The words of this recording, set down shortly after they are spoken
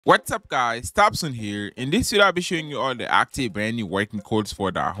What's up guys, Thompson here. In this video I'll be showing you all the active brand new working codes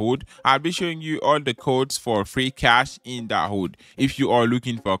for that hood. I'll be showing you all the codes for free cash in that hood. If you are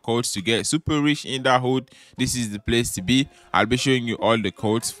looking for codes to get super rich in that hood, this is the place to be. I'll be showing you all the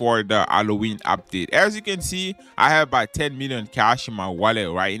codes for the Halloween update. As you can see, I have about 10 million cash in my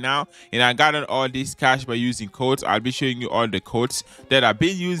wallet right now, and I got all this cash by using codes. I'll be showing you all the codes that I've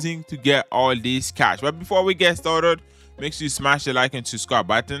been using to get all this cash. But before we get started, make sure you smash the like and subscribe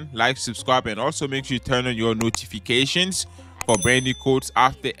button, subscribe, and also make sure you turn on your notifications for brand new codes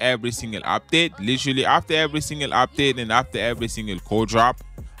after every single update. Literally after every single update and after every single code drop,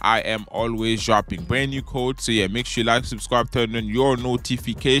 I am always dropping brand new codes. So yeah, make sure you subscribe, turn on your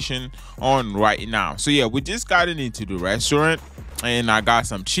notification on right now. So yeah, we just got into the restaurant and I got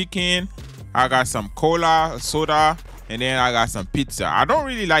some chicken, I got some cola, soda, and then I got some pizza. I don't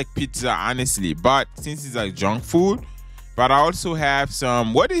really like pizza honestly, but since it's like junk food, but I also have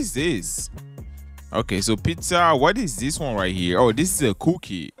some, what is this? Okay, so pizza, what is this one right here? Oh, this is a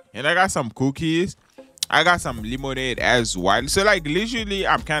cookie. And I got some cookies. I got some lemonade as well. So like literally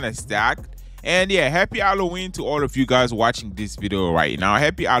I'm kind of stacked. And yeah, happy Halloween to all of you guys watching this video right now.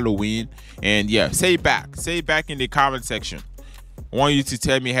 Happy Halloween. And yeah, say it back in the comment section. I want you to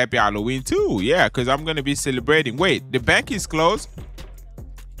tell me happy Halloween too. Yeah, because I'm going to be celebrating. Wait, the bank is closed?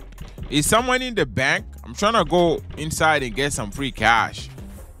 Is someone in the bank? I'm trying to go inside and get some free cash.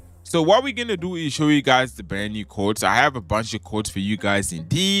 So what we're gonna do is show you guys the brand new codes. I have a bunch of codes for you guys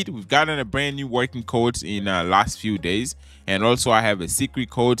indeed. We've gotten a brand new working codes in last few days, and also I have a secret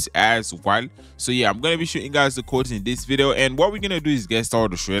codes as well. So yeah, I'm gonna be showing you guys the codes in this video, and what we're gonna do is get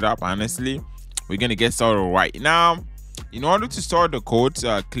started straight up. Honestly, we're gonna get started right now. In order to start the codes,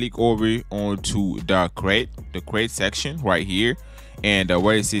 click over onto the crate section right here, and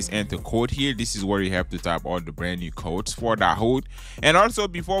where it says enter code here, this is where you have to type all the brand new codes for that hood. And also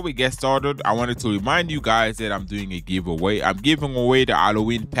before we get started, I wanted to remind you guys that I'm doing a giveaway. I'm giving away the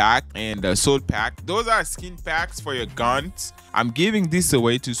Halloween pack and the soul pack. Those are skin packs for your guns. I'm giving this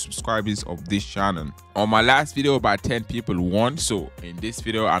away to subscribers of this channel. On my last video, about 10 people won, so in this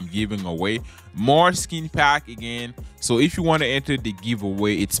video I'm giving away more skin pack again. So if you want to enter the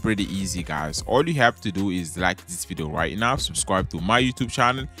giveaway, it's pretty easy guys. All you have to do is like this video right now, subscribe to my YouTube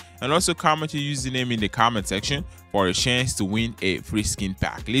channel, and also comment your username in the comment section for a chance to win a free skin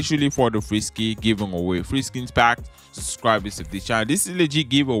pack. Literally for the free skin, giving away free skins pack subscribers of this channel. This is legit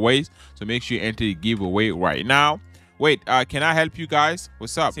giveaways, so make sure you enter the giveaway right now. Wait, can I help you guys?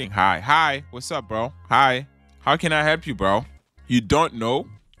 What's up? Saying hi. What's up, bro? Hi. How can I help you, bro? You don't know?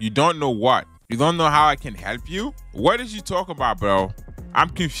 You don't know what? You don't know how I can help you? What did you talk about, bro? I'm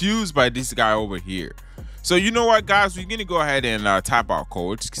confused by this guy over here. So you know what, guys? We're gonna go ahead and type our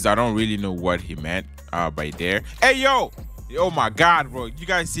codes because I don't really know what he meant by there. Hey, yo! Oh my God, bro! You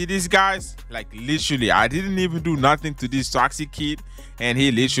guys see this, guys? Like literally, I didn't even do nothing to this toxic kid, and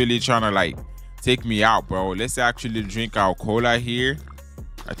he literally trying to like take me out, bro. Let's actually drink our cola here.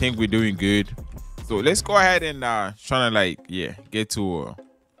 I think we're doing good. So let's go ahead and trying to like, yeah, get to a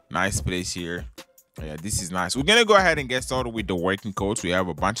nice place here. Yeah, this is nice. We're gonna go ahead and get started with the working codes. We have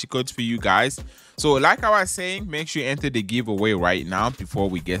a bunch of codes for you guys. So like I was saying, make sure you enter the giveaway right now before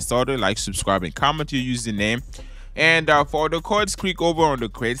we get started. Like, subscribe, and comment your username. And for the codes, click over on the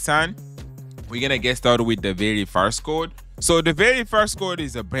crate sign. We're gonna get started with the very first code. So the very first code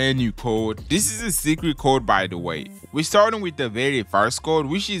is a brand new code. This is a secret code, by the way. We're starting with the very first code,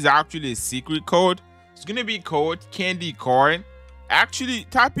 which is actually a secret code. It's gonna be code candy corn. Actually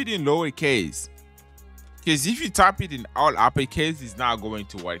type it in lowercase, because if you type it in all uppercase, it's not going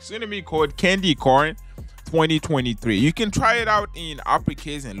to work. It's gonna be called candy corn 2023. You can try it out in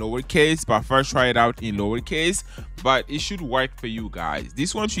uppercase and lowercase, but first try it out in lowercase, but it should work for you guys.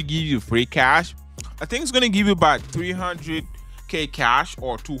 This one should give you free cash. I think it's gonna give you about 300k cash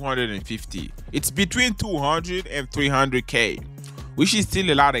or 250. It's between 200 and 300k, which is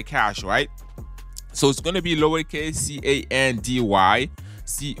still a lot of cash, right? So it's gonna be lowercase candy corn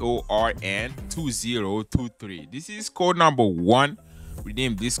 2023. This is code number 1.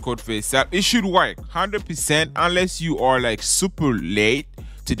 Redeem this code for yourself. It should work 100% unless you are like super late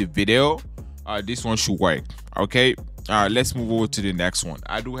to the video. This one should work. Okay, let's move over to the next one.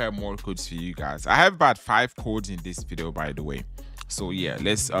 I do have more codes for you guys. I have about 5 codes in this video, by the way. So yeah,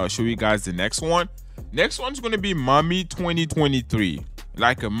 let's show you guys the next one. Next one's gonna be mummy 2023,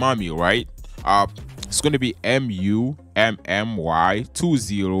 like a mummy, right? It's going to be MUMMY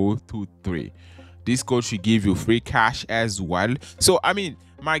 2023. This code should give you free cash as well. So I mean,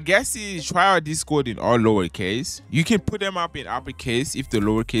 my guess is try out this code in all lowercase. You can put them up in uppercase if the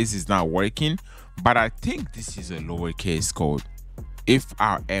lowercase is not working, but I think this is a lowercase code. if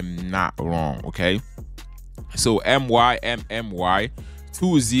I am not wrong. Okay, so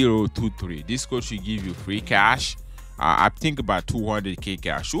MYMMY2023. This code should give you free cash. I think about 200k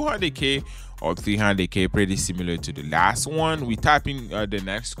cash, 200k or 300k, pretty similar to the last one. We type in the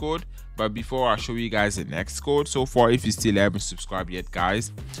next code, but before I show you guys the next code, so far, if you still haven't subscribed yet,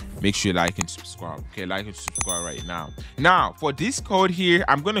 guys, make sure you like and subscribe. Okay, like and subscribe right now. Now for this code here,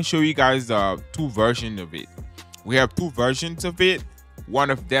 I'm gonna show you guys two versions of it. We have two versions of it. One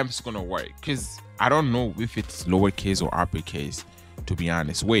of them is gonna work because I don't know if it's lowercase or uppercase, to be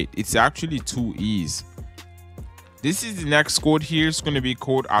honest. Wait, it's actually two E's. This is the next code here. It's going to be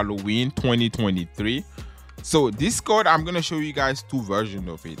code Halloween 2023. So this code, I'm going to show you guys two versions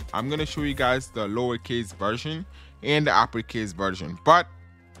of it. I'm going to show you guys the lowercase version and the uppercase version. But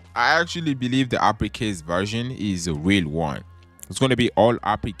I actually believe the uppercase version is a real one. It's going to be all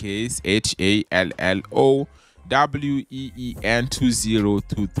uppercase HALLOWEEN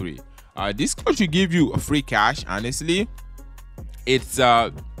 2023. This code should give you a free cash. Honestly, it's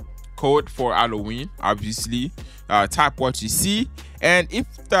code for Halloween. Obviously, type what you see, and if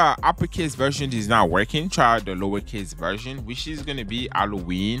the uppercase version is not working, try the lowercase version, which is going to be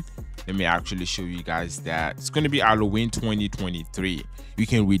Halloween. Let me actually show you guys that it's going to be Halloween 2023. You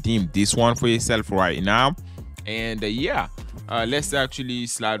can redeem this one for yourself right now. And yeah, let's actually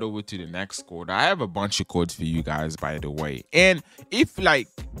slide over to the next code. I have a bunch of codes for you guys, by the way. And if like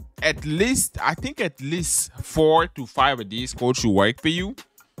at least, I think at least 4 to 5 of these codes should work for you,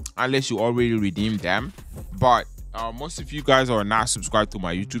 unless you already redeemed them. But most of you guys are not subscribed to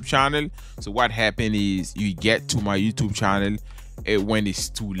my YouTube channel. So what happened is you get to my YouTube channel when it's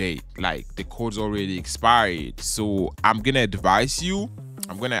too late, like the code's already expired. So I'm gonna advise you,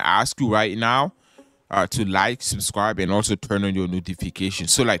 I'm gonna ask you right now to like, subscribe, and also turn on your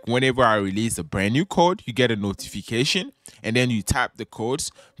notifications. So like whenever I release a brand new code, you get a notification, and then you tap the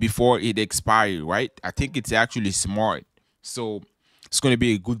codes before it expires, right? I think it's actually smart. So it's going to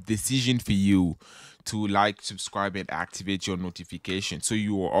be a good decision for you to like, subscribe, and activate your notification, so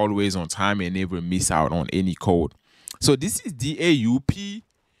you are always on time and never miss out on any code. So this is DAUP.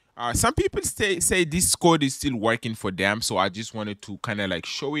 Some people say this code is still working for them, so I just wanted to kind of like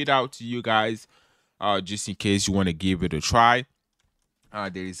show it out to you guys, just in case you want to give it a try.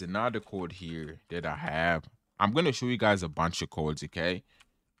 There is another code here that I have. I'm going to show you guys a bunch of codes, okay?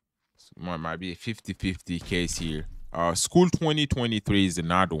 So might be a 50-50 case here. School 2023 is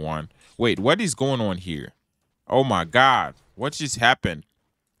another one. Wait, what is going on here? Oh my god, what just happened?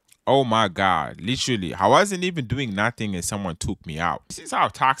 Oh my god, literally, I wasn't even doing nothing and someone took me out. This is how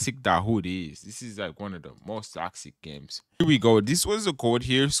toxic that hood is. This is like one of the most toxic games. Here we go. This was the code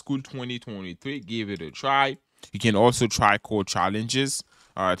here, School 2023. Give it a try. You can also try code challenges.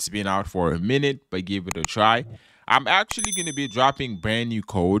 It's been out for a minute, but give it a try. I'm actually going to be dropping brand new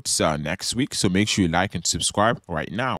codes next week, so make sure you like and subscribe right now.